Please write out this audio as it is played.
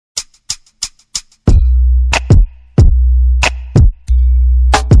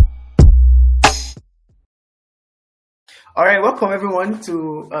All right, welcome everyone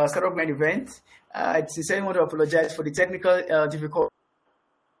to Startup Grind event. I sincerely want to apologize for the technical difficulty,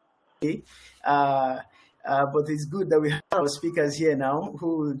 but it's good that we have our speakers here now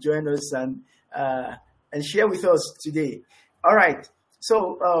who will join us and share with us today. All right,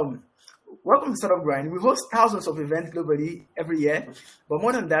 so welcome to Startup Grind. We host thousands of events globally every year, but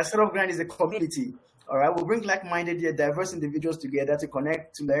more than that, Startup Grind is a community. All right, we'll bring like-minded yet diverse individuals together to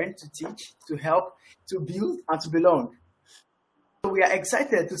connect, to learn, to teach, to help, to build, and to belong. So we are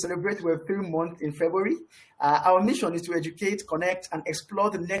excited to celebrate Web3 month in February. Our mission is to educate, connect, and explore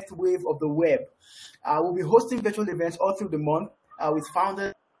the next wave of the web. We'll be hosting virtual events all through the month with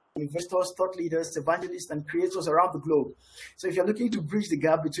founders, investors, thought leaders, evangelists, and creators around the globe. So if you're looking to bridge the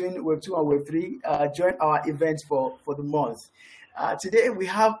gap between Web2 and Web3, join our events for the month. Today, we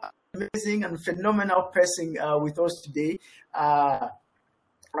have an amazing and phenomenal person with us today.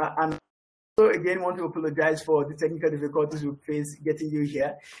 And so again, want to apologize for the technical difficulties we face getting you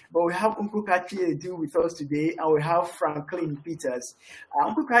here. But we have Chiedu with us today, and we have Franklin Peters.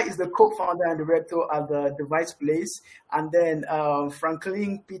 Nkuka is the co-founder and director at the Device Place, and then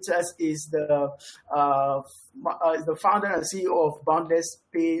Franklin Peters is the founder and CEO of Boundless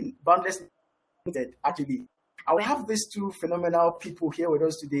Nexus Ltd. Actually, I will have these two phenomenal people here with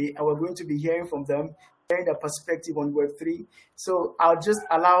us today, and we're going to be hearing from them, their perspective on Web3. So I'll just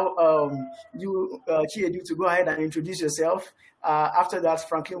allow you, Chiedu, to go ahead and introduce yourself. After that,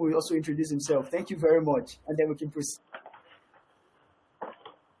 Franklin will also introduce himself. Thank you very much, and then we can proceed.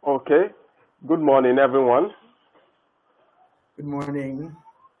 Okay. Good morning, everyone. Good morning.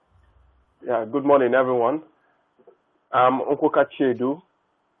 Yeah, good morning, everyone. I'm Nkuka Chiedu.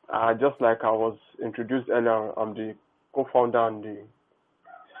 Just like I was introduced earlier, I'm the co-founder and the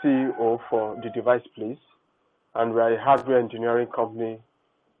CEO for the Device Place, and we are a hardware engineering company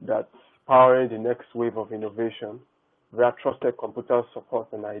that's powering the next wave of innovation via trusted computer support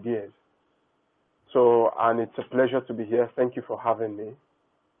and ideas. So, and it's a pleasure to be here. Thank you for having me.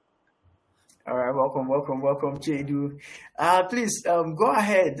 All right, welcome, Chiedu. Please go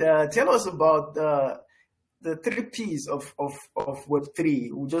ahead. Tell us about the 3 Ps of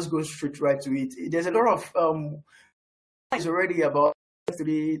Web3. We'll just go straight right to it. There's a lot of things already about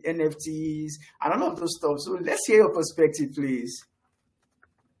Web3, NFTs, and all of those stuff. So let's hear your perspective, please.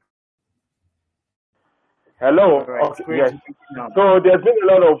 Hello. Right, okay, yes. So there's been a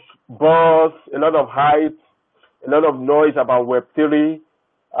lot of buzz, a lot of hype, a lot of noise about Web3,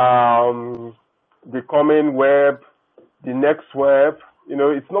 the coming web, the next web. You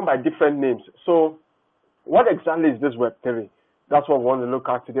know, it's known by different names. So what exactly is this Web3? That's what we want to look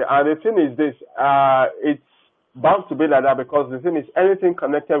at today. And the thing is this, it's bound to be like that because the thing is anything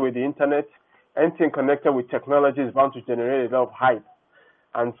connected with the internet, anything connected with technology is bound to generate a lot of hype.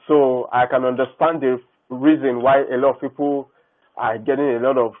 And so I can understand the reason why a lot of people are getting a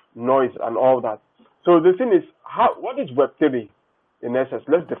lot of noise and all that. So the thing is, what is Web3 in essence?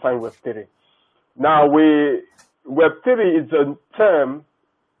 Let's define Web3. Now, Web3 is a term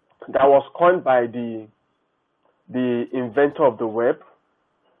that was coined by the inventor of the web,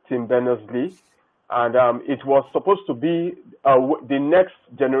 Tim Berners-Lee, and it was supposed to be the next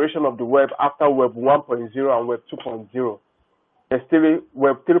generation of the web after Web 1.0 and Web 2.0.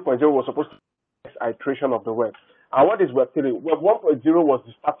 Web 3.0 was supposed to be the next iteration of the web. And what is Web 3? Web 1.0 was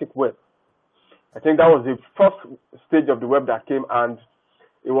the static web. I think that was the first stage of the web that came, and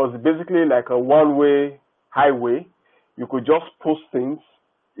it was basically like a one-way highway. You could just post things.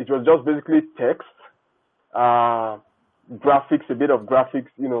 It was just basically text, graphics, a bit of graphics,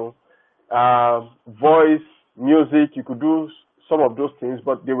 you know, voice, music. You could do some of those things,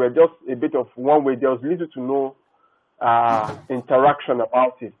 but they were just a bit of one way. There was little to no interaction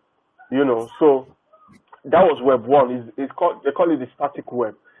about it, you know. So that was Web 1. They call it the static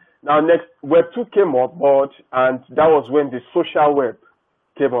web. Now next, Web 2 came up, and that was when the social web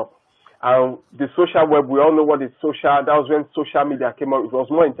came up. The social web, we all know what is social. That was when social media came up. It was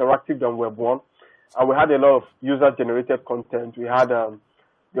more interactive than Web 1. And we had a lot of user-generated content. We had,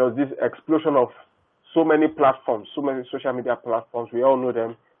 there was this explosion of so many platforms, so many social media platforms. We all know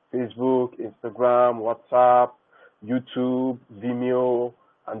them: Facebook, Instagram, WhatsApp, YouTube, Vimeo,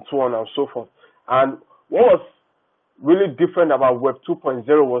 and so on and so forth. And what was really different about Web 2.0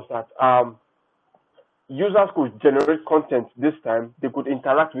 was that users could generate content this time. They could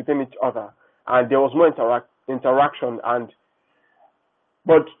interact within each other, and there was more interaction.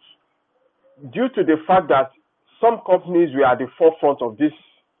 But due to the fact that some companies were at the forefront of this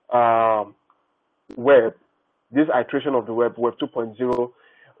web, this iteration of the web, Web 2.0,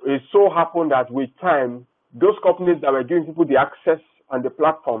 it so happened that with time, those companies that were giving people the access and the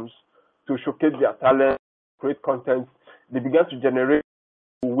platforms to showcase their talent, create content, they began to generate,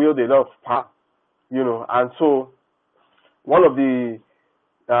 wield a lot of power, and so one of the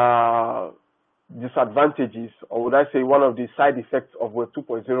disadvantages, or would I say one of the side effects of Web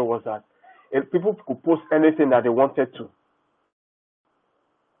 2.0 was that people could post anything that they wanted to.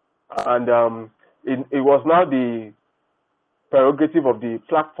 And it was now the prerogative of the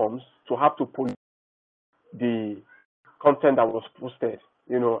platforms to have to police the content that was posted,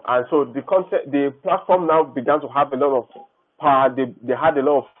 and so the platform now began to have a lot of power. They had a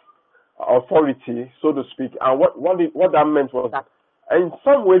lot of authority, so to speak. And what that meant was that in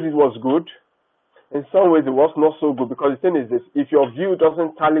some ways it was good, in some ways it was not so good, because the thing is this: if your view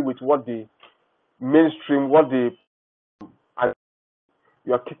doesn't tally with what the mainstream,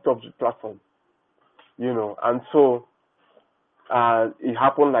 you are kicked off the platform, and so it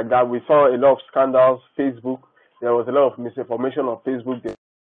happened like that. We saw a lot of scandals. Facebook, there was a lot of misinformation on Facebook.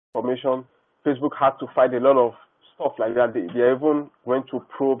 Facebook had to fight a lot of stuff like that. They even went to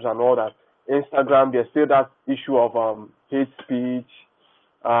probes and all that. Instagram, there's still that issue of hate speech,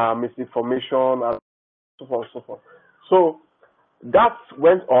 misinformation, and so forth, so forth. So that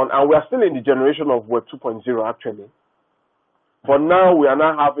went on, and we are still in the generation of Web 2.0 actually. But now we are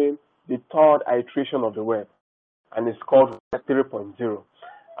now having the third iteration of the web, and it's called Web 3.0.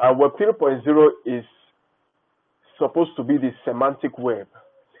 Web 3.0 is supposed to be the semantic web.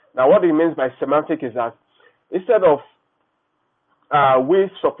 Now, what it means by semantic is that instead of we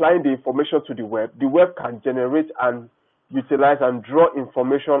supplying the information to the web can generate and utilize and draw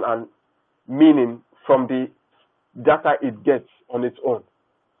information and meaning from the data it gets on its own.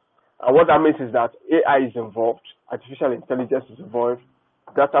 And what that means is that AI is involved, artificial intelligence is involved,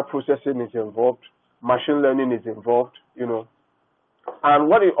 data processing is involved, machine learning is involved, And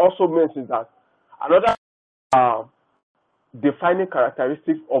what it also means is that another defining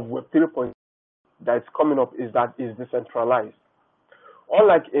characteristic of Web 3.0 that is coming up is that it's decentralized.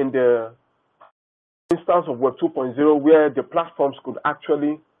 Unlike in the instance of Web 2.0, where the platforms could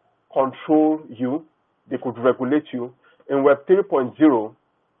actually control you, they could regulate you, in Web 3.0,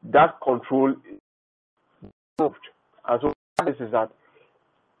 that control is moved. And so this is that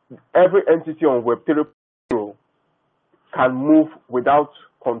every entity on Web 3.0 can move without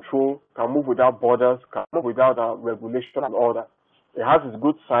control, can move without borders, can move without regulation and all that. It has its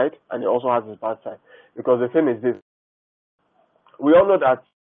good side and it also has its bad side. Because the thing is this: we all know that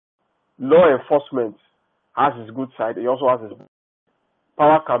law enforcement has its good side, it also has its bad side.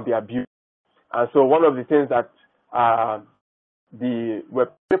 Power can be abused. And so one of the things that the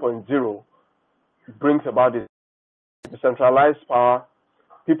Web 3.0 brings about is decentralized power.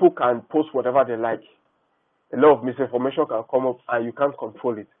 People can post whatever they like. A lot of misinformation can come up and you can't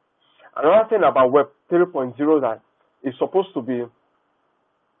control it. Another thing about Web 3.0 that is supposed to be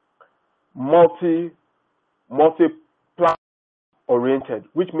multi-platform oriented,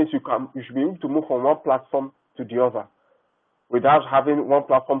 which means you should be able to move from one platform to the other without having one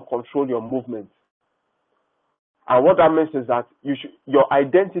platform control your movement. And what that means is that your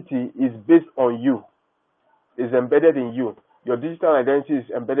identity is based on you, is embedded in you. Your digital identity is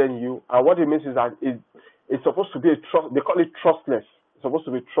embedded in you. And what it means is that it's supposed to be they call it trustless. It's supposed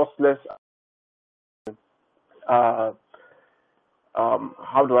to be trustless. How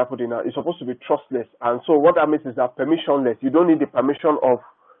do I put it now? It's supposed to be trustless. And so what that means is that permissionless. You don't need the permission of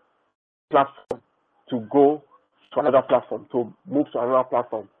platform to go to another platform, to move to another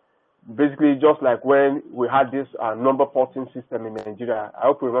platform. Basically, just like when we had this number porting system in Nigeria. I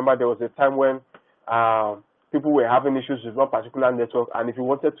hope you remember there was a time when people were having issues with one particular network, and if you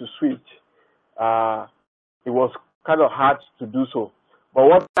wanted to switch, it was kind of hard to do so. But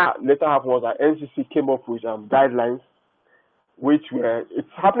what later happened was that NCC came up with guidelines, which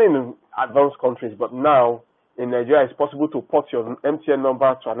it's happening in advanced countries, but now in Nigeria it's possible to port your MTN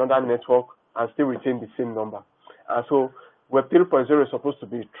number to another network and still retain the same number. And so Web 3.0 is supposed to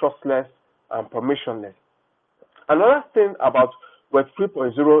be trustless and permissionless. Another thing about Web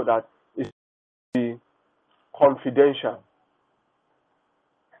 3.0 that is be confidential,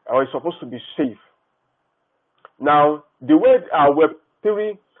 or it's supposed to be safe. Now, the way Web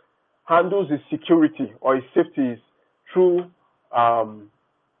 3 handles its security or its safety is through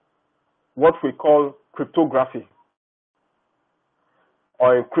what we call cryptography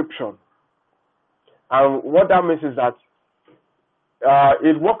or encryption. And what that means is that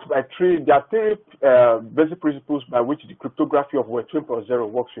it works by there are three basic principles by which the cryptography of Web 3.0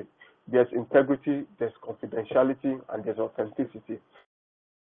 works with. There's integrity, there's confidentiality, and there's authenticity.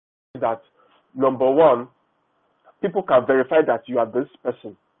 That number one, people can verify that you are this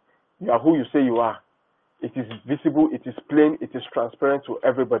person. You are who you say you are. It is visible, it is plain, it is transparent to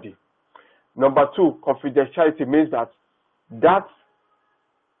everybody. Number two, confidentiality means that that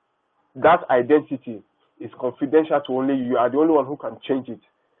identity is confidential to only you. You are the only one who can change it.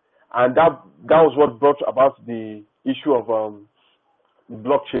 And that was what brought about the issue of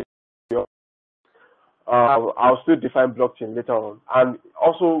blockchain. I'll still define blockchain later on. And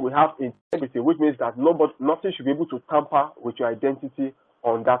also we have integrity, which means that nothing should be able to tamper with your identity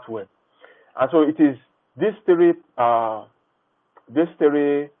on that web. And so it is these three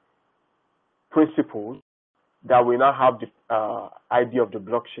principles that we now have the idea of the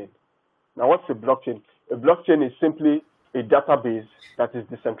blockchain. Now, what's a blockchain? A blockchain is simply a database that is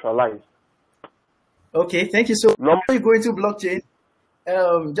decentralized. Okay, thank you. So now you go into blockchain.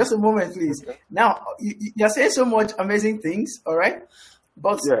 Just a moment, please. Okay. Now, you're saying so much amazing things, all right?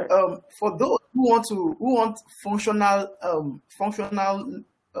 But yeah. For those who want functional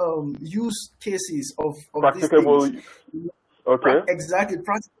use cases of these things, okay, exactly,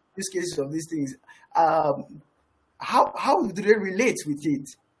 practical use cases of these things, how do they relate with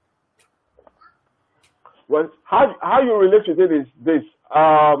it? Well, how you relate with it is this.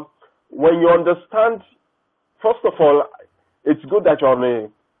 When you understand, first of all, it's good that you're on a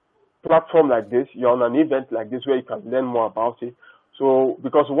platform like this, you're on an event like this where you can learn more about it. So,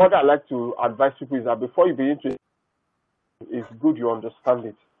 because what I like to advise people is that before you begin to, it's good you understand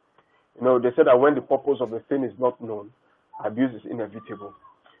it. You know, they say that when the purpose of a thing is not known, abuse is inevitable.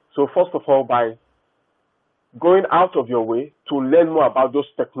 So, first of all, by going out of your way to learn more about those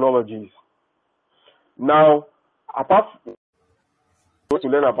technologies. Now, apart from to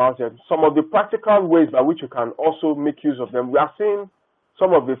learn about them, some of the practical ways by which you can also make use of them, we are seeing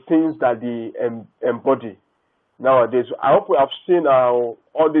some of the things that they embody nowadays. I hope we have seen all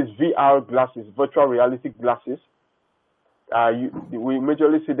these VR glasses, virtual reality glasses. We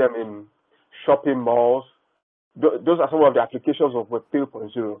majorly see them in shopping malls. Those are some of the applications of Web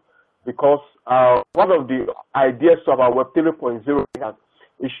 3.0, because one of the ideas about Web 3.0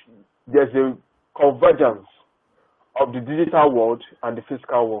 is there's a convergence of the digital world and the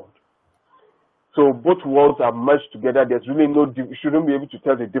physical world. So both worlds are merged together. There's really you shouldn't be able to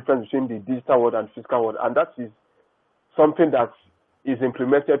tell the difference between the digital world and physical world. And that is something that is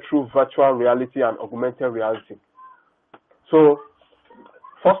implemented through virtual reality and augmented reality. So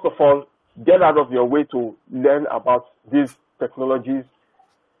first of all, get out of your way to learn about these technologies.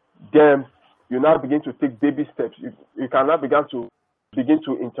 Then you now begin to take baby steps. You can now begin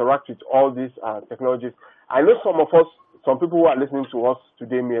to interact with all these technologies. I know some people who are listening to us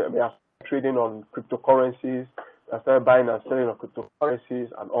today may are trading on cryptocurrencies, they started buying and selling on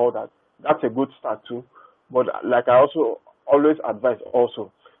cryptocurrencies and all that. That's a good start too. But like I also always advise,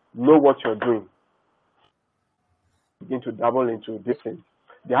 also know what you're doing. Begin to dabble into these things.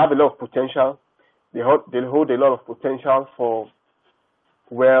 They have a lot of potential. They hold a lot of potential for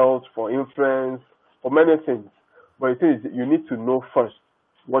wealth, for influence, for many things. But the thing is, you need to know first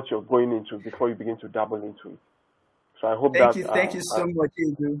what you're going into before you begin to dabble into it. So I hope Thank you so much,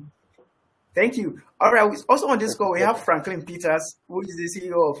 Edu. Thank you. All right. Also on this call, we have Franklin Peters, who is the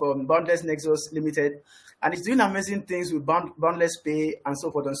CEO of Boundless Nexus Ltd, and he's doing amazing things with Boundless Pay and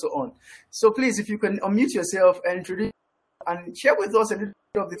so forth and so on. So please, if you can unmute yourself and introduce and share with us a little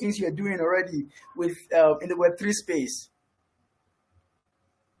bit of the things you're doing already with in the Web3 space.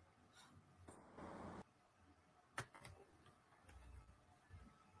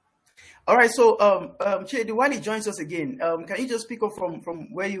 All right, so Chidi, while he joins us again, can you just pick up from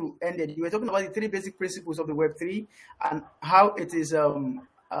where you ended? You were talking about the three basic principles of the Web3 and how it is the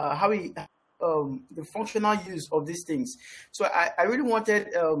functional use of these things. So I really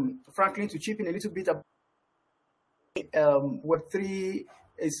wanted Franklin to chip in a little bit about Web3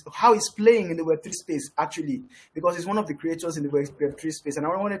 is how it's playing in the Web3 space actually, because he's one of the creators in the Web3 space, and I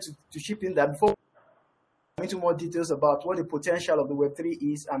wanted to chip in that before into more details about what the potential of the Web3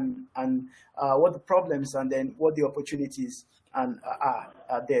 is and what the problems and then what the opportunities and are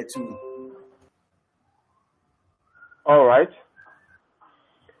there too. All right.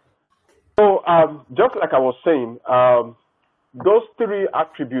 So just like I was saying, those three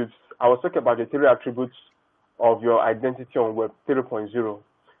attributes, I was talking about the three attributes of your identity on Web 3.0,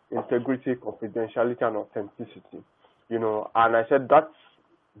 integrity, confidentiality, and authenticity. You know, and I said that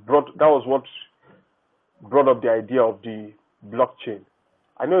was what brought up the idea of the blockchain.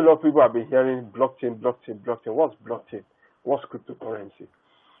 I know a lot of people have been hearing blockchain. What's blockchain? What's cryptocurrency?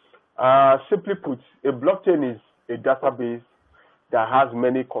 Simply put, a blockchain is a database that has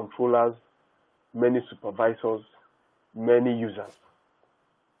many controllers, many supervisors, many users.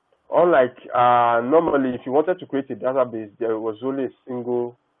 Unlike normally, if you wanted to create a database, there was only a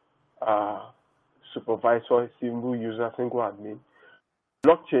single supervisor, single user, single admin.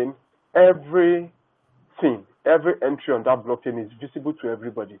 Blockchain, everything every entry on that blockchain is visible to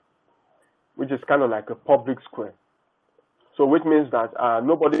everybody, which is kind of like a public square. So which means that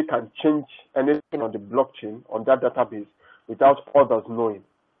nobody can change anything on the blockchain, on that database, without others knowing.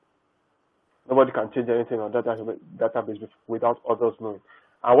 Nobody can change anything on that database without others knowing.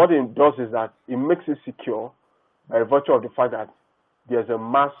 And what it does is that it makes it secure by virtue of the fact that there's a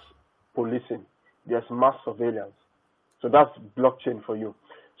mass policing, there's mass surveillance. So that's blockchain for you.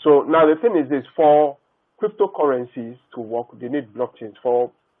 So now the thing is this, for cryptocurrencies to work, they need blockchains.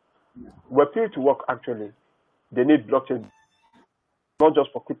 For Web3 to work, actually, they need blockchain, not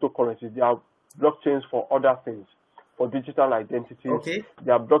just for cryptocurrencies. There are blockchains for other things, for digital identities. Okay.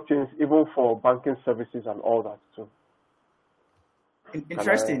 There are blockchains even for banking services and all that too.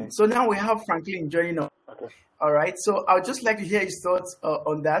 Interesting. So now we have Franklin joining us. Okay. All right. So I would just like to hear his thoughts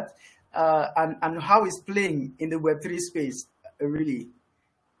on that and how he's playing in the Web3 space, really.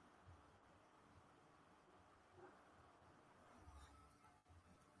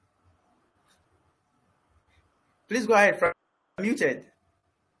 Please go ahead, Frank. Muted.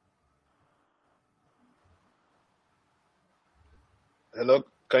 Hello,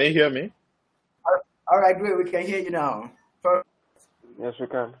 can you hear me? All right, great. We can hear you now. Yes, we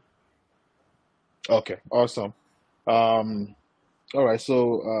can. Okay, awesome. All right,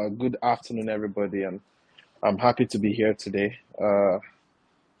 so good afternoon, everybody, and I'm happy to be here today.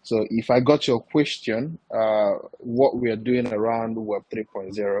 So if I got your question, what we are doing around Web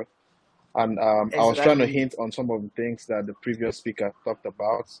 3.0, and Exactly. I was trying to hint on some of the things that the previous speaker talked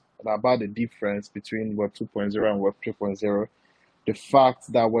about the difference between Web 2.0 and Web 3.0. The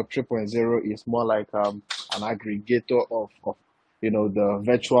fact that Web 3.0 is more like an aggregator of the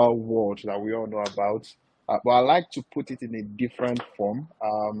virtual world that we all know about. But I like to put it in a different form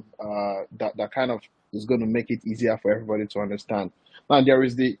that kind of is going to make it easier for everybody to understand. Now, there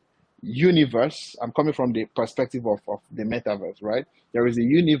is the universe. I'm coming from the perspective of the metaverse, right? There is the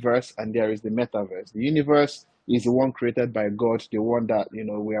universe and there is the metaverse. The universe is the one created by God, the one that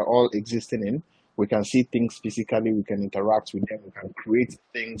we are all existing in. We can see things physically, we can interact with them, we can create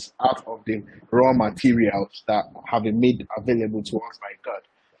things out of the raw materials that have been made available to us by God.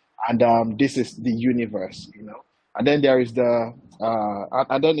 And this is the universe, And then there is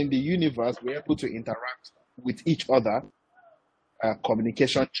and then in the universe, we're able to interact with each other,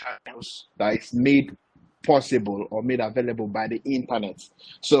 communication channels that is made possible or made available by the internet.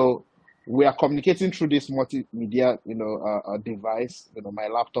 So we are communicating through this multimedia, device, my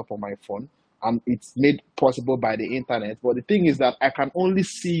laptop or my phone. And it's made possible by the internet. But the thing is that I can only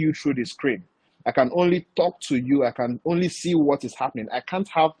see you through the screen. I can only talk to you. I can only see what is happening. I can't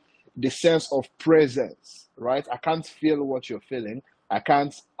have the sense of presence, right? I can't feel what you're feeling. I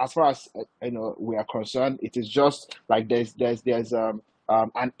can't, as far as we are concerned, it is just like there's an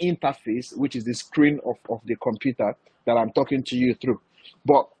interface, which is the screen of the computer that I'm talking to you through.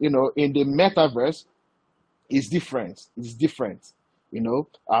 But in the metaverse, it's different. It's different.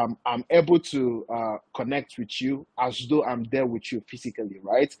 I'm able to connect with you as though I'm there with you physically,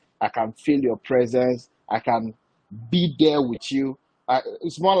 right? I can feel your presence. I can be there with you.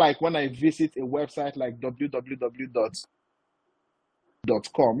 It's more like when I visit a website like www.com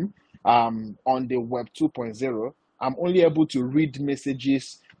on the Web 2.0, I'm only able to read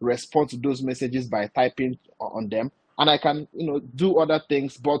messages, respond to those messages by typing on them. And I can, do other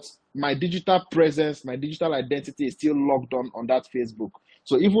things, but my digital presence, my digital identity is still logged on that Facebook.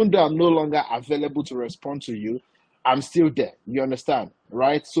 So even though I'm no longer available to respond to you, I'm still there. You understand,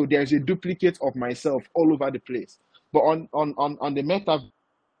 right? So there's a duplicate of myself all over the place. But on the meta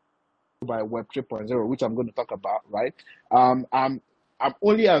by Web 3.0, which I'm going to talk about, right? I'm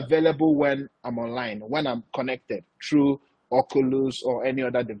only available when I'm online, when I'm connected through Oculus or any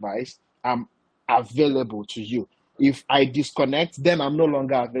other device. I'm available to you. If I disconnect, then I'm no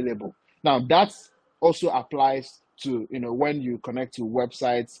longer available. Now, that also applies to, when you connect to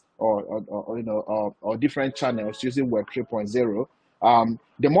websites or different channels using Web 3.0.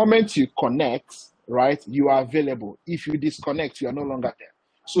 The moment you connect, right, you are available. If you disconnect, you are no longer there.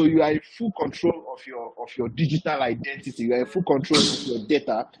 So you are in full control of your digital identity. You are in full control of your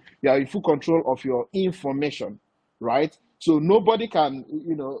data. You are in full control of your information, right? So nobody can,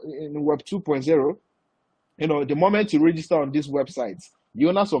 in Web 2.0, the moment you register on these websites, the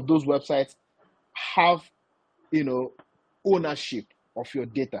owners of those websites have, ownership of your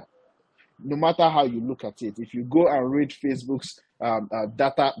data, no matter how you look at it. If you go and read Facebook's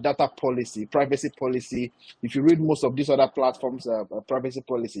data policy, privacy policy, if you read most of these other platforms' privacy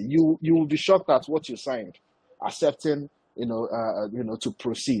policy, you will be shocked at what you signed, accepting, to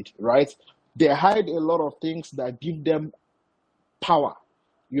proceed, right? They hide a lot of things that give them power.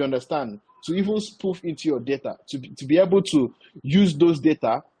 You understand? to even spoof into your data, to be able to use those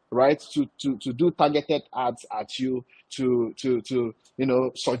data, right, to do targeted ads at you, to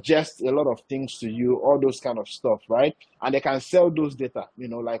suggest a lot of things to you, all those kind of stuff, right? And they can sell those data,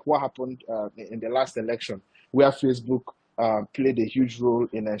 like what happened in the last election, where Facebook played a huge role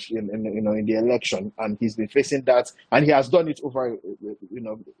in the election, and he's been facing that, and he has done it over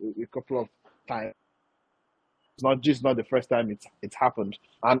a couple of times. It's not the first time it's happened,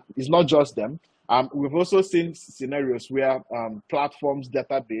 and it's not just them. We've also seen scenarios where platforms'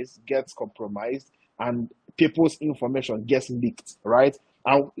 database gets compromised and people's information gets leaked, right?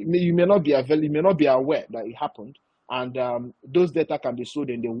 And you may not be aware that it happened, and those data can be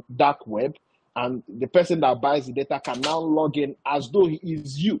sold in the dark web, and the person that buys the data can now log in as though he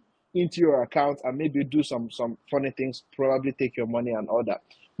is you into your account and maybe do some funny things, probably take your money and all that.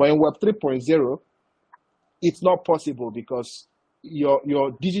 But in Web 3.0, it's not possible because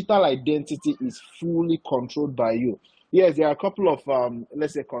your digital identity is fully controlled by you. Yes, there are a couple of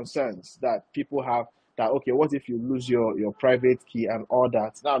let's say concerns that people have, that okay, what if you lose your private key and all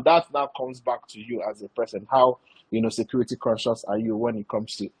that? Now that comes back to you as a person. How security conscious are you when it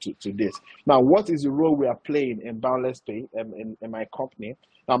comes to this? Now, what is the role we are playing in Boundless Pay in my company?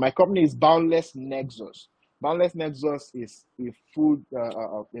 Now, my company is Boundless Nexus. Boundless Nexus is a food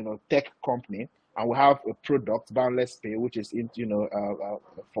tech company. And we have a product, Boundless Pay, which is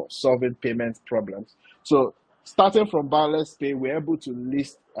for solving payment problems. So starting from Boundless Pay, we're able to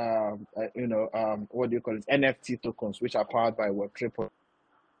list NFT tokens, which are powered by Web 3.0.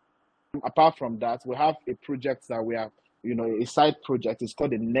 Apart from that, we have a project that we are, a side project. It's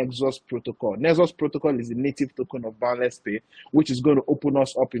called the Nexus Protocol. Nexus Protocol is the native token of Boundless Pay, which is going to open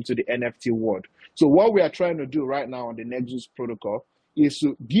us up into the NFT world. So what we are trying to do right now on the Nexus Protocol is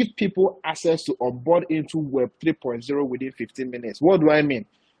to give people access to onboard into Web 3.0 within 15 minutes. What do I mean?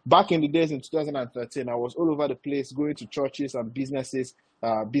 Back in the days in 2013, I was all over the place going to churches and businesses,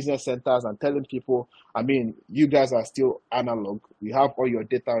 business centers, and telling people, you guys are still analog. You have all your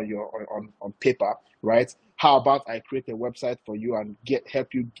data on paper, right? How about I create a website for you and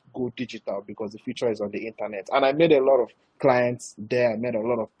help you go digital, because the future is on the internet. And I made a lot of clients there. I met a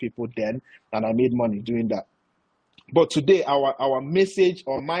lot of people then, and I made money doing that. But today, our message,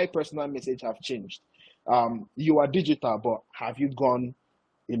 or my personal message, have changed. You are digital, but have you gone?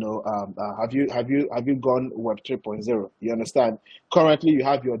 Have you gone Web 3.0? You understand? Currently, you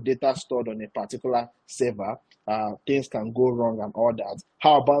have your data stored on a particular server. Things can go wrong and all that.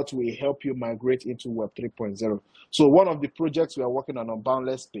 How about we help you migrate into Web 3.0? So one of the projects we are working on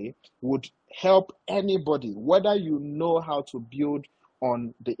Boundless Pay would help anybody, whether you know how to build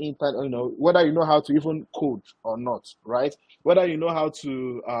on the internet, whether you know how to even code or not, right? Whether you know how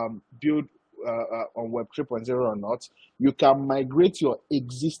to build on Web 3.0 or not, you can migrate your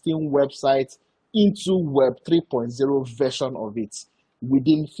existing website into Web 3.0 version of it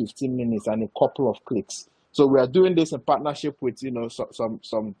within 15 minutes and a couple of clicks. So we are doing this in partnership with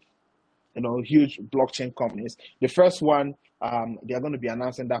some huge blockchain companies. The first one, they are going to be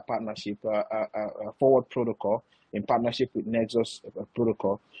announcing that partnership, Forward Protocol, in partnership with Nexus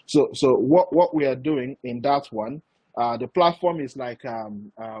Protocol. So what we are doing in that one, the platform is like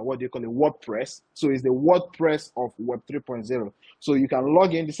WordPress. So it's the WordPress of Web 3.0. So you can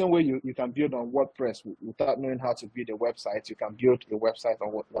log in the same way you can build on WordPress without knowing how to build a website. You can build a website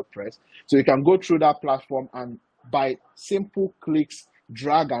on WordPress. So you can go through that platform, and by simple clicks,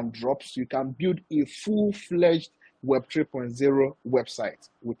 drag and drops, you can build a full-fledged Web 3.0 website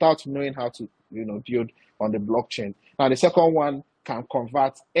without knowing how to build on the blockchain. Now the second one can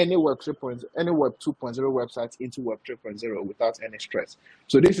convert any Web 2.0 website into Web 3.0 without any stress.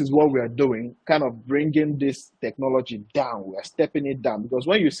 So this is what we are doing, kind of bringing this technology down. We are stepping it down, because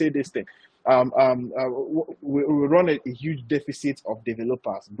when you say this thing, we run a huge deficit of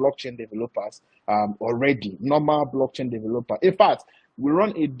developers, blockchain developers already, normal blockchain developer. In fact, we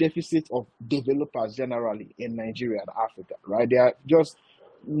run a deficit of developers generally in Nigeria and Africa, right? There are just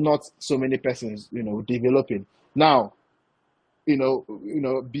not so many persons, developing. Now,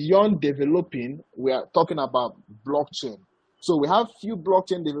 beyond developing, we are talking about blockchain. So we have few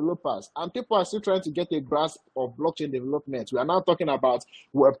blockchain developers, and people are still trying to get a grasp of blockchain development. We are now talking about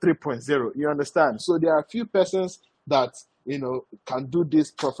Web 3.0. You understand? So there are a few persons that, can do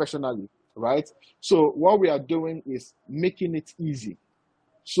this professionally, right? So what we are doing is making it easy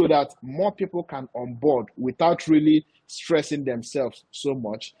so that more people can onboard without really stressing themselves so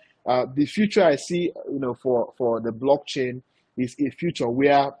much. The future I see, for the blockchain is a future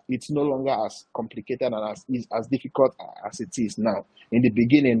where it's no longer as complicated and as difficult as it is now. In the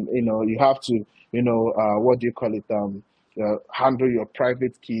beginning, you have to, handle your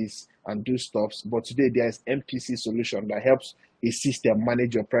private keys and do stuffs. But today there is MPC solution that helps a system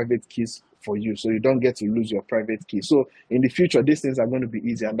manage your private keys for you, so you don't get to lose your private key. So in the future, these things are going to be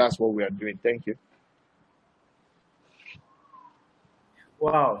easy, and that's what we are doing. Thank you.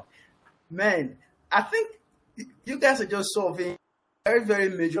 Wow, man, I think you guys are just solving a very, very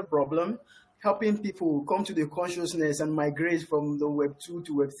major problem, helping people come to the consciousness and migrate from the Web 2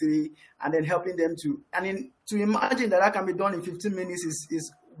 to Web 3, and then helping them to, and in, to imagine that can be done in 15 minutes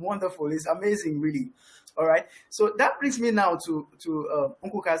is wonderful. It's amazing, really. All right. So that brings me now to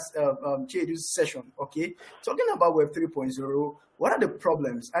Uncle Kaz Chiedu's session. Okay. Talking about Web 3.0, what are the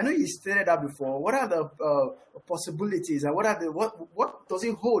problems? I know you stated that before. What are the possibilities, and what does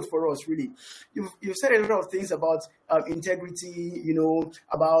it hold for us, really? You've said a lot of things about integrity,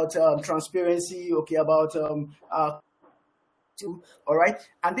 about transparency, okay, about all right,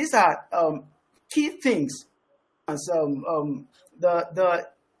 and these are key things. As the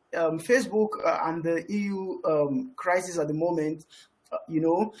Facebook and the EU crisis at the moment,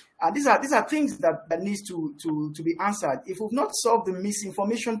 and these are things that needs to be answered. If we've not solved the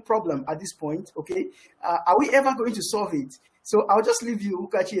misinformation problem at this point, okay, are we ever going to solve it? So I'll just leave you,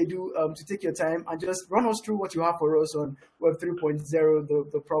 Ukachi Edu, to take your time and just run us through what you have for us on Web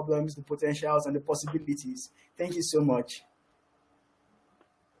 3.0, the problems, the potentials, and the possibilities. Thank you so much.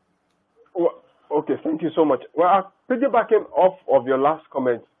 Well, okay, thank you so much. Well, piggybacking off of your last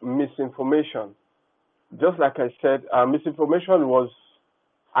comment, misinformation. Just like I said, misinformation was,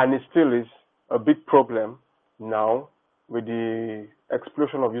 and it still is, a big problem now with the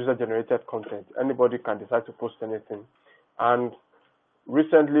explosion of user-generated content. Anybody can decide to post anything. And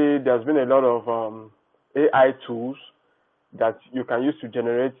recently, there's been a lot of AI tools that you can use to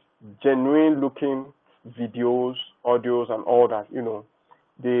generate genuine-looking videos, audios, and all that.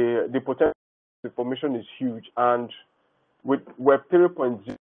 The potential information is huge. And with Web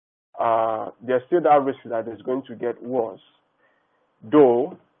 3.0, there's still that risk that it's going to get worse.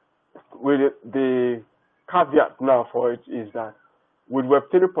 Though, with the caveat now for it is that with Web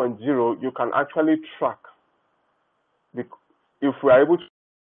 3.0, you can actually track. If we are able to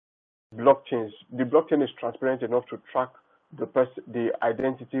blockchains, the blockchain is transparent enough to track the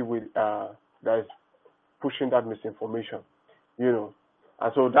identity with that is pushing that misinformation, And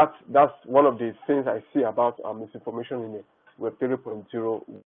so that's one of the things I see about misinformation in Web 3.0.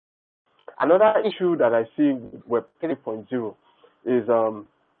 Another issue that I see with Web 3.0 is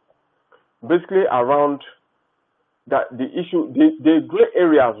basically around that the issue, the gray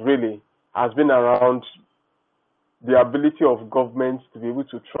areas really has been around the ability of governments to be able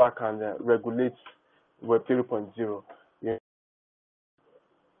to track and regulate Web 3.0.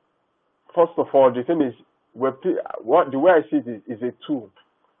 First of all, the thing is, the way I see it is a tool.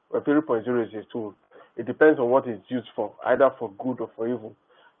 Web 3.0 is a tool. It depends on what it's used for, either for good or for evil.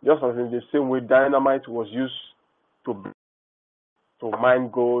 Just as in the same way dynamite was used to mine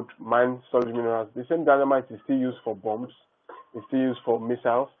gold, mine solid minerals, the same dynamite is still used for bombs, it's still used for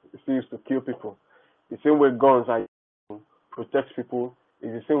missiles, it's still used to kill people. The same way guns are used to protect people,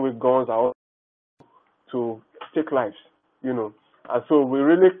 is the same way guns are used to take lives, And so we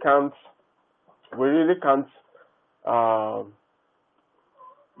really can't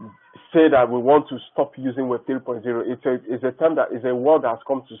say that we want to stop using Web 3.0. It's a term that is a word that's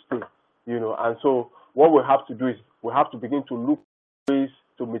come to stay, And so what we have to do is we have to begin to look for ways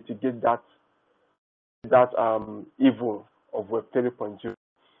to mitigate that evil of Web 3.0.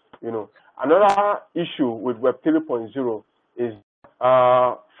 Another issue with Web 3.0 is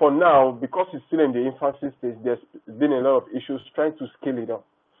for now, because it's still in the infancy stage, there's been a lot of issues trying to scale it up.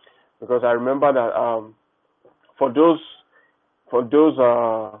 Because I remember that for those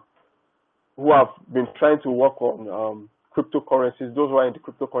who have been trying to work on cryptocurrencies, those who are in the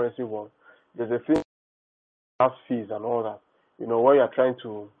cryptocurrency world, there's a thing as fees and all that. When you're trying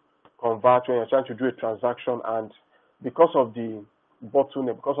to convert, when you're trying to do a transaction, and because of the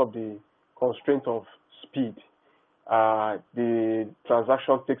bottleneck, because of the constraint of speed, the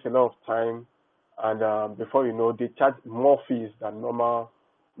transaction takes a lot of time, and before you know, they charge more fees than normal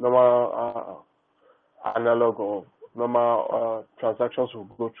analog or normal transactions will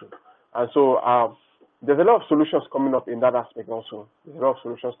go through. And so there's a lot of solutions coming up in that aspect also. There's a lot of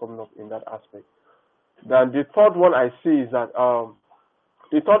solutions coming up in that aspect. Then the third one I see is that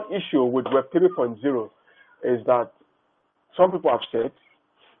the third issue with Web 3.0 is that some people have said,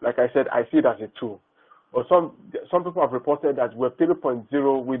 like I said, I see it as a tool. But some people have reported that Web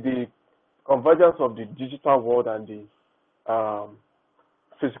 3.0, with the convergence of the digital world and the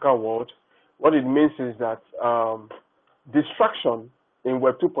physical world, what it means is that distraction in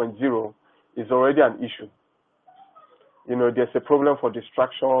Web 2.0 is already an issue. there's a problem for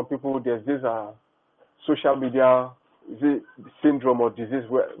distraction. There's this social media syndrome or disease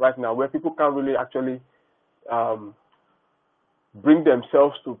right now where people can't really actually bring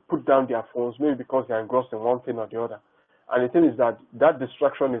themselves to put down their phones, maybe because they're engrossed in one thing or the other. And the thing is that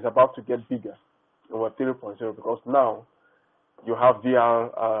distraction is about to get bigger in Web 3.0 because now you have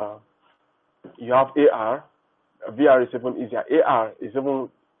VR, you have AR. VR is even easier. AR is even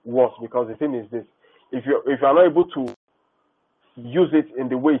worse because the thing is this: if you're not able to use it in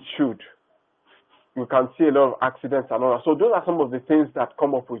the way it should, you can see a lot of accidents and all that. So those are some of the things that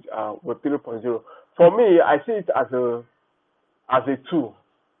come up with Web 3.0. For me, I see it as a tool.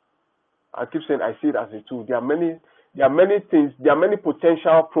 I keep saying I see it as a tool. There are many things. There are many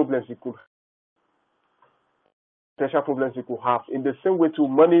potential problems you could have. In the same way, to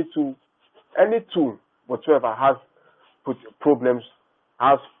money, to any tool whatsoever has problems,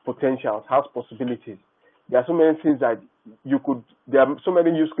 has potentials, has possibilities. There are so many things that there are so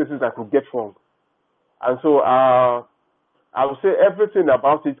many use cases that could get wrong. And so I would say everything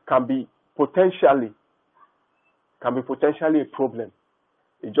about it can be potentially a problem.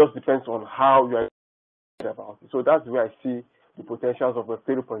 It just depends on how you are about it. So that's where I see the potentials of Web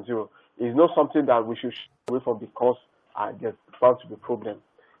 3.0. It's not something that we should shy away from because there's bound to be problems.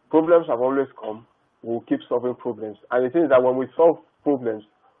 Problems have always come. We'll keep solving problems. And the thing is that when we solve problems,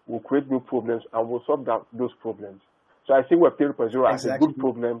 we'll create new problems and we'll solve those problems. So I see Web 3.0 as a good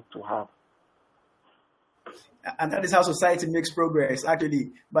problem to have. And that is how society makes progress,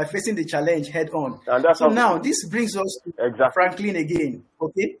 actually, by facing the challenge head on. So now this brings us to Franklin again,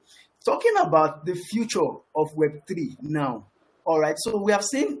 okay? Talking about the future of Web3 now. All right, so we have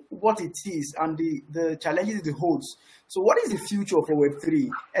seen what it is and the challenges it holds. So what is the future for Web3,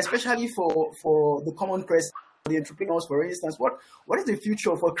 especially for the common person, the entrepreneurs, for instance? What is the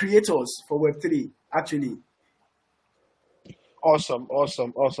future for creators for Web3, actually? Awesome.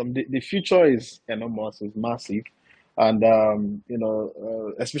 The future is enormous, is massive. And,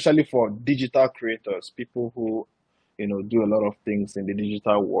 especially for digital creators, people who, do a lot of things in the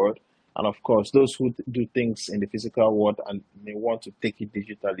digital world. And of course, those who do things in the physical world and they want to take it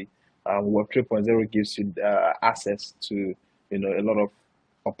digitally, Web 3.0 gives you access to, a lot of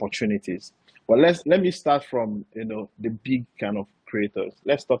opportunities. But let me start from, the big kind of creators.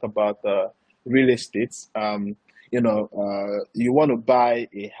 Let's talk about real estate. You want to buy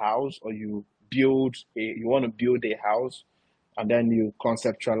a house or you want to build a house, and then you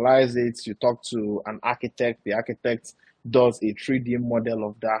conceptualize it. You talk to an architect. The architect does a 3D model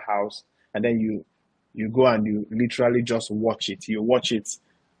of that house, and then you go and you literally just watch it. You watch it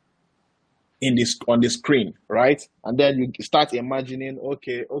on the screen, right? And then you start imagining,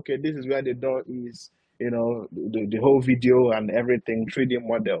 okay, this is where the door is. The whole video and everything, 3D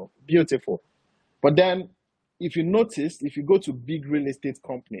model, beautiful. But then, if you go to big real estate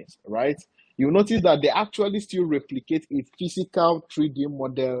companies, right, you'll notice that they actually still replicate a physical 3D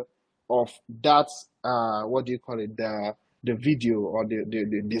model of that, the video or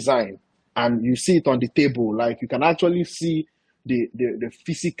the design. And you see it on the table, like you can actually see the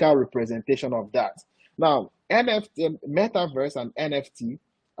physical representation of that. Now, NFT, metaverse and NFT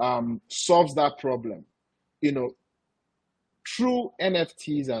solves that problem. Through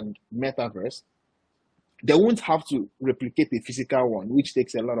NFTs and metaverse, they won't have to replicate the physical one, which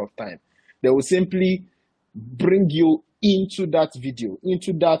takes a lot of time. They will simply bring you into that video,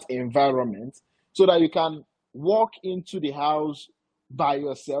 into that environment, so that you can walk into the house by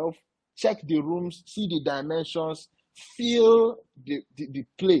yourself, check the rooms, see the dimensions, feel the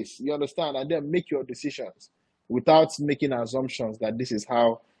place, you understand, and then make your decisions without making assumptions that this is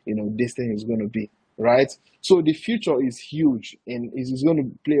how this thing is going to be, right? So the future is huge, and is going to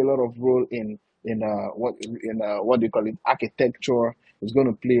play a lot of role in what they call it, architecture. It's going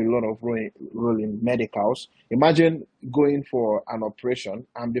to play a lot of role in medicals. Imagine going for an operation,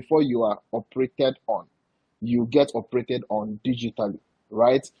 and before you are operated on, you get operated on digitally,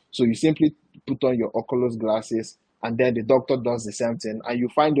 right? So you simply put on your Oculus glasses, and then the doctor does the same thing, and you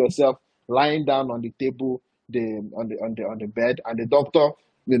find yourself lying down on the table, on the bed, and the doctor,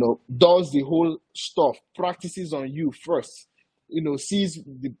 does the whole stuff, practices on you first, sees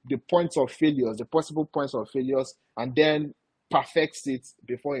the points of failures, the possible points of failures, and then perfects it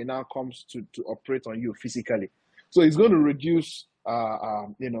before it now comes to operate on you physically. So it's going to reduce,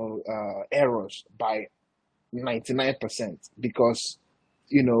 errors by 99% because,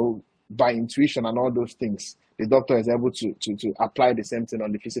 by intuition and all those things, the doctor is able to apply the same thing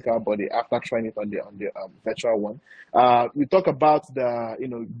on the physical body after trying it on the virtual one. We talk about the,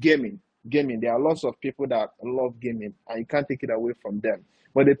 gaming. There are lots of people that love gaming, and you can't take it away from them.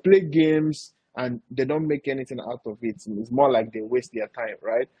 But they play games and they don't make anything out of it. It's more like they waste their time,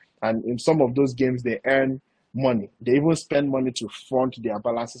 right? And in some of those games, they earn money. They even spend money to fund their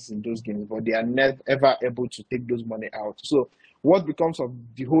balances in those games, but they are never ever able to take those money out. So what becomes of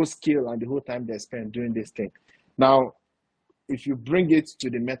the whole skill and the whole time they spend doing this thing? Now, if you bring it to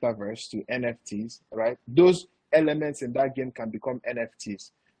the metaverse, to NFTs, right? Those elements in that game can become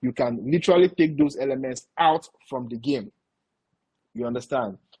NFTs. You can literally take those elements out from the game. You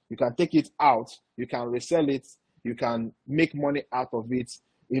understand? You can take it out, you can resell it, you can make money out of it.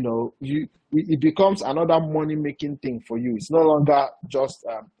 It becomes another money-making thing for you. It's no longer just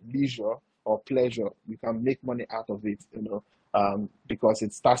leisure or pleasure. You can make money out of it, because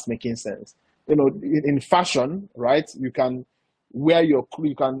it starts making sense. In fashion, right? You can wear you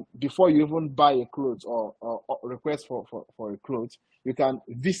can, before you even buy a clothes or request for a clothes, you can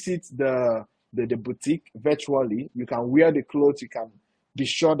visit the boutique virtually. You can wear the clothes. You can be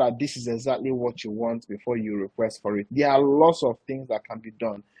sure that this is exactly what you want before you request for it. There are lots of things that can be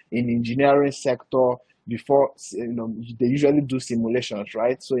done in engineering sector before. They usually do simulations,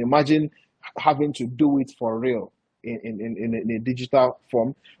 right? So imagine having to do it for real in a digital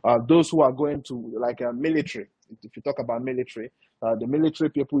form. Those who are going to like a military, if you talk about military, the military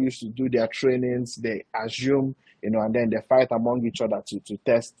people used to do their trainings, they assume, and then they fight among each other to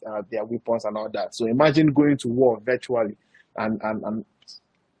test their weapons and all that. So imagine going to war virtually and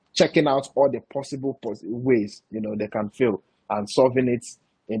checking out all the possible ways, they can fail, and solving it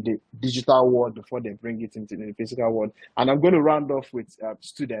in the digital world before they bring it into the physical world. And I'm going to round off with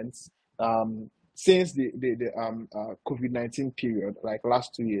students. Since the COVID-19 period, like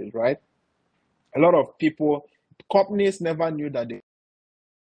last 2 years, right? A lot of companies never knew that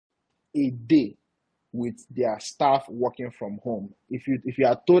a day with their staff working from home. If you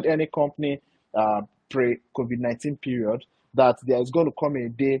had told any company pre-COVID-19 period that there is going to come a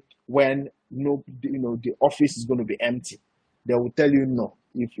day when the office is going to be empty, they will tell you no.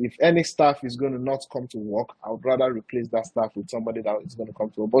 If any staff is going to not come to work, I would rather replace that staff with somebody that is going to come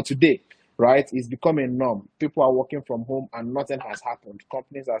to work. But today, right, it's becoming a norm. People are working from home and nothing has happened.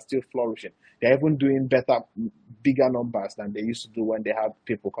 Companies are still flourishing. They're even doing better, bigger numbers than they used to do when they had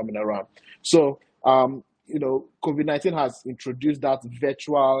people coming around. So, COVID-19 has introduced that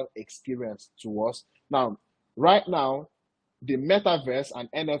virtual experience to us. Now, right now, the metaverse and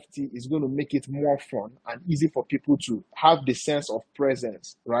NFT is going to make it more fun and easy for people to have the sense of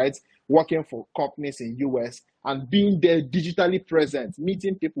presence, right? Working for companies in US and being there digitally present,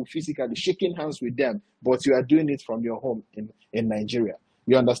 meeting people physically, shaking hands with them, but you are doing it from your home in Nigeria.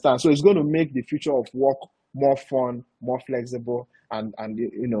 You understand? So it's going to make the future of work more fun, more flexible, and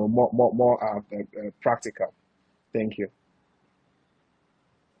more practical. Thank you.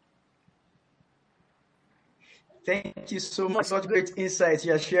 Thank you so much. Such great insights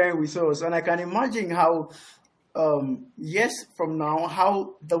you're sharing with us. And I can imagine how, years from now,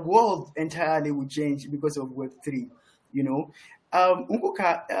 how the world entirely will change because of Web3.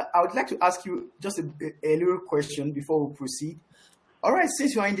 Nkuka, I would like to ask you just a little question before we proceed. All right,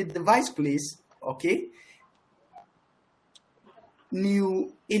 since you are in the device place, okay,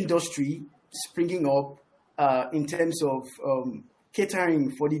 new industry springing up in terms of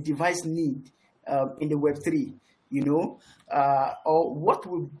catering for the device need in the Web3. Or what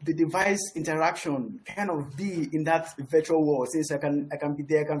would the device interaction kind of be in that virtual world? Since I can be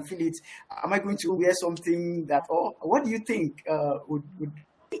there, I can feel it. Am I going to wear something that, or what do you think would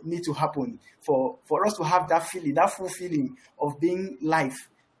need to happen for us to have that feeling, that full feeling of being live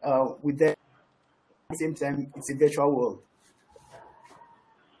with them at the same time it's a virtual world?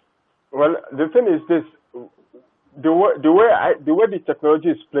 Well, the thing is this: the way the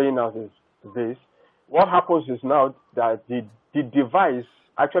technology is playing out is this. What happens is now that the device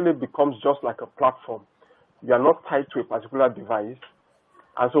actually becomes just like a platform. You are not tied to a particular device.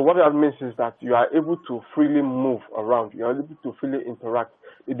 And so what that means is that you are able to freely move around. You are able to freely interact.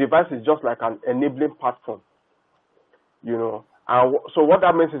 The device is just like an enabling platform, And so what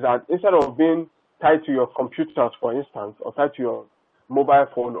that means is that instead of being tied to your computers, for instance, or tied to your mobile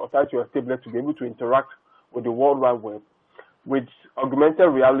phone, or tied to your tablet to be able to interact with the World Wide Web, with augmented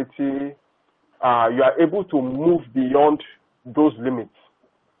reality, you are able to move beyond those limits.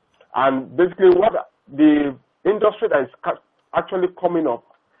 And basically what the industry that is actually coming up,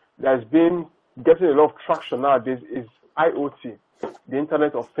 that's been getting a lot of traction nowadays, is IoT, the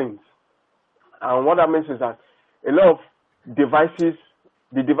Internet of Things. And what that means is that a lot of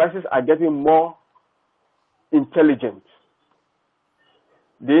the devices are getting more intelligent.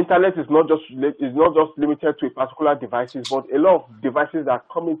 The internet is not just limited to a particular devices, but a lot of devices are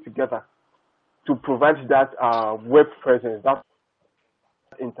coming together to provide that web presence, that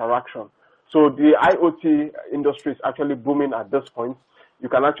interaction. So the IoT industry is actually booming at this point. You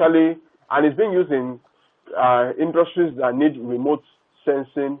can actually, and it's being used in industries that need remote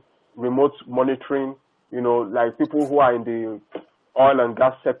sensing, remote monitoring, like people who are in the oil and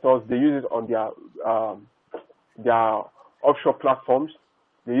gas sectors, they use it on their offshore platforms.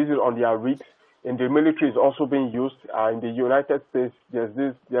 They use it on their rigs. In the military, it's also being used. In the United States, there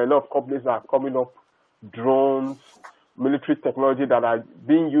are a lot of companies that are coming up, drones, military technology that are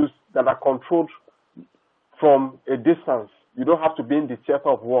being used, that are controlled from a distance. You don't have to be in the theater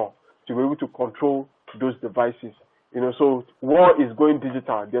of war to be able to control those devices. So war is going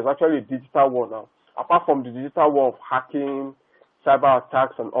digital. There's actually a digital war now. Apart from the digital war of hacking, cyber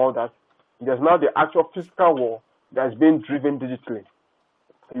attacks, and all that, there's now the actual physical war that is being driven digitally.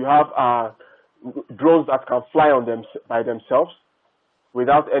 You have drones that can fly on them by themselves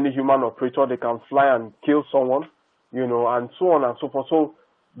without any human operator. They can fly and kill someone, and so on and so forth. So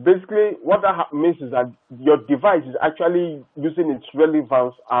basically, what that means is that your device is actually using its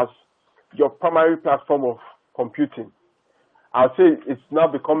relevance as your primary platform of computing. I'll say it's now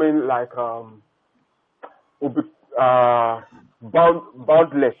becoming like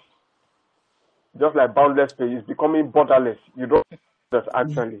boundless, just like boundless pay is becoming borderless. You don't just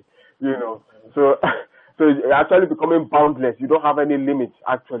actually, so it's actually becoming boundless. You don't have any limits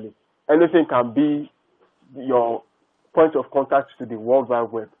actually. Anything can be your point of contact to the World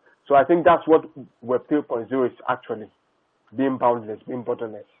Wide Web. So I think that's what Web 3.0 is actually, being boundless, being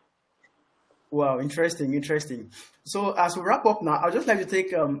borderless. Wow, interesting. So as we wrap up now, I'd just like to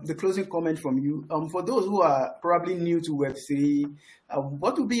take the closing comment from you. For those who are probably new to Web3,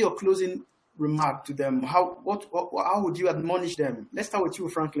 what would be your closing remark to them? How would you admonish them? Let's start with you,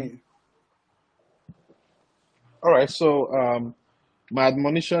 Franklin. All right. So my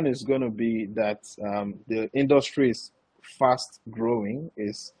admonition is going to be that the industry is fast growing.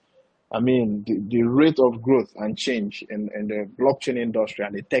 The rate of growth and change in the blockchain industry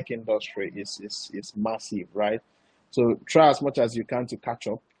and the tech industry is massive, right? So try as much as you can to catch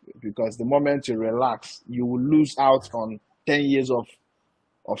up, because the moment you relax, you will lose out on 10 years of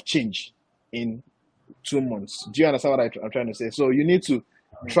change in 2 months. Do you understand what I'm trying to say? So you need to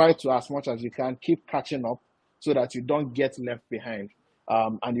try to, as much as you can, keep catching up so that you don't get left behind.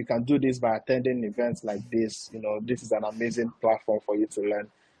 And you can do this by attending events like this. This is an amazing platform for you to learn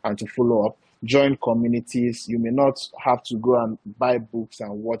and to follow up. Join communities. You may not have to go and buy books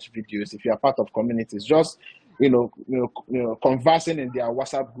and watch videos. If you are part of communities, just conversing in their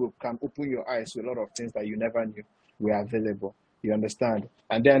WhatsApp group can open your eyes to a lot of things that you never knew were available. You understand?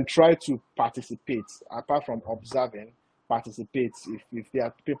 And then try to participate. Apart from observing, participate. If there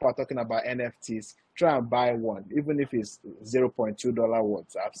are people are talking about NFTs, try and buy one, even if it's $0.2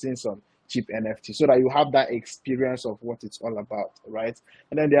 worth. I've seen some cheap NFT, so that you have that experience of what it's all about, right?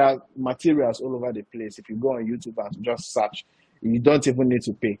 And then there are materials all over the place. If you go on YouTube and just search, you don't even need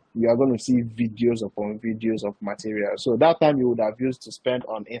to pay. You are going to see videos upon videos of materials. So that time you would have used to spend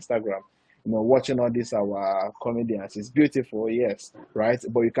on Instagram, watching all these our comedians. It's beautiful, yes, right?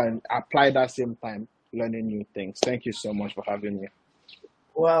 But you can apply that same time learning new things. Thank you so much for having me.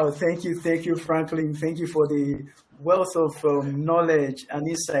 Wow, thank you, Franklin. Thank you for the wealth of knowledge and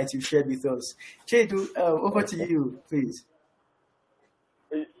insights you shared with us. Chedu, over to you, please.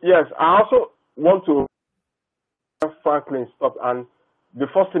 Yes, I also want to have Franklin stop. And the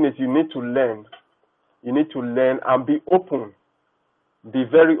first thing is you need to learn. You need to learn and be open. Be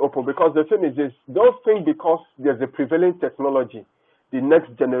very open, because the thing is this: don't think because there's a prevailing technology, the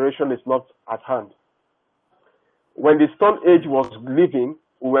next generation is not at hand. When the Stone Age was living,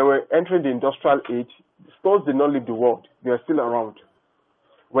 when we were entering the Industrial Age, stones did not leave the world. They are still around.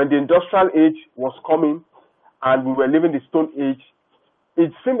 When the Industrial Age was coming and we were living the Stone Age,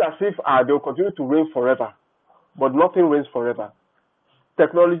 it seemed as if they will continue to reign forever. But nothing reigns forever.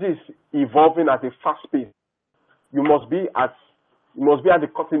 Technology is evolving at a fast pace. You must be at the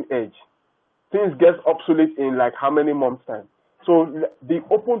cutting edge. Things get obsolete in like how many months' time? So be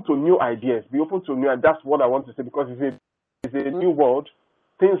open to new ideas. Be open to new, and that's what I want to say, because it's a new world.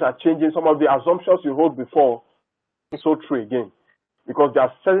 Things are changing. Some of the assumptions you hold before are so true again, because there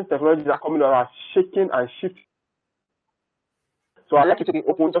are certain technologies that are coming that are shaking and shifting. So I like to be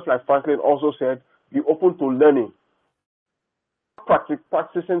open, just like Franklin also said, be open to learning.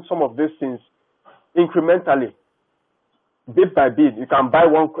 Practicing some of these things incrementally, bit by bit. You can buy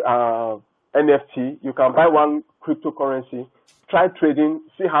one NFT, you can buy one cryptocurrency, try trading,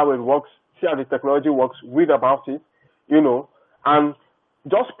 see how it works, see how the technology works, read about it, and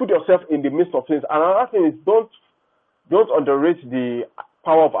just put yourself in the midst of things. Another thing is don't underrate the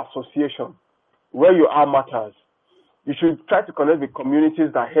power of association. Where you are matters. You should try to connect with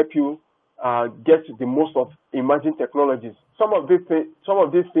communities that help you get the most of emerging technologies. Some of these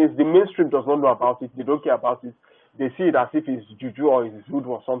things, the mainstream does not know about it. They don't care about it. They see it as if it's juju or it's voodoo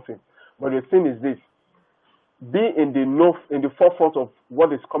or something. But the thing is this: be in the forefront of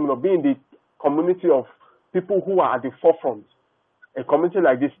what is coming up. Be in the community of people who are at the forefront. A community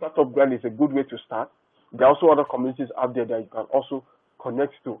like this, Startup Grind, is a good way to start. There are also other communities out there that you can also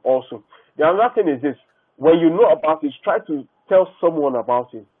connect to also. The other thing is this: when you know about it, try to tell someone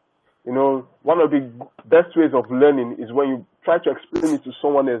about it. You know, one of the best ways of learning is when you try to explain it to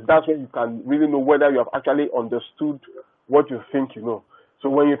someone else. That's when you can really know whether you have actually understood what you think you know. So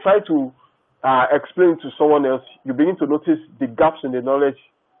when you try to explain it to someone else, you begin to notice the gaps in the knowledge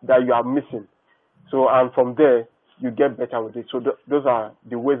that you are missing. So, and from there, you get better with it. So those are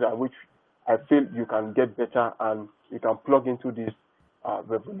the ways in which I feel you can get better and you can plug into this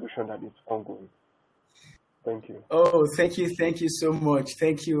revolution that is ongoing. Thank you. Oh, thank you so much.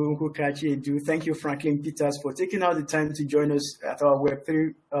 Thank you, Nkukachi Edu. Thank you, Franklin Peters, for taking out the time to join us at our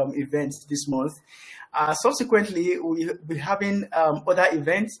Web3 event this month. Subsequently, we'll be having other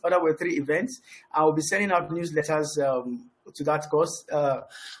Web3 events. I'll be sending out newsletters to that cause.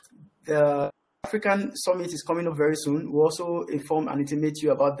 The African Summit is coming up very soon. We'll also inform and intimate you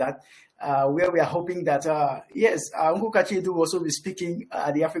about that, where we are hoping that, Nkukachi Edu will also be speaking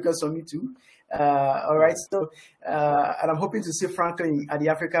at the African Summit too. All right, so and I'm hoping to see Franklin at the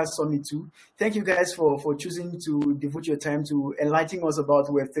Africa Summit too. Thank you guys for choosing to devote your time to enlightening us about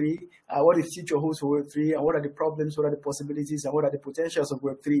Web3, what the future holds for Web3, and what are the problems, what are the possibilities, and what are the potentials of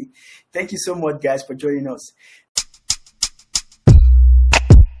Web3. Thank you so much, guys, for joining us.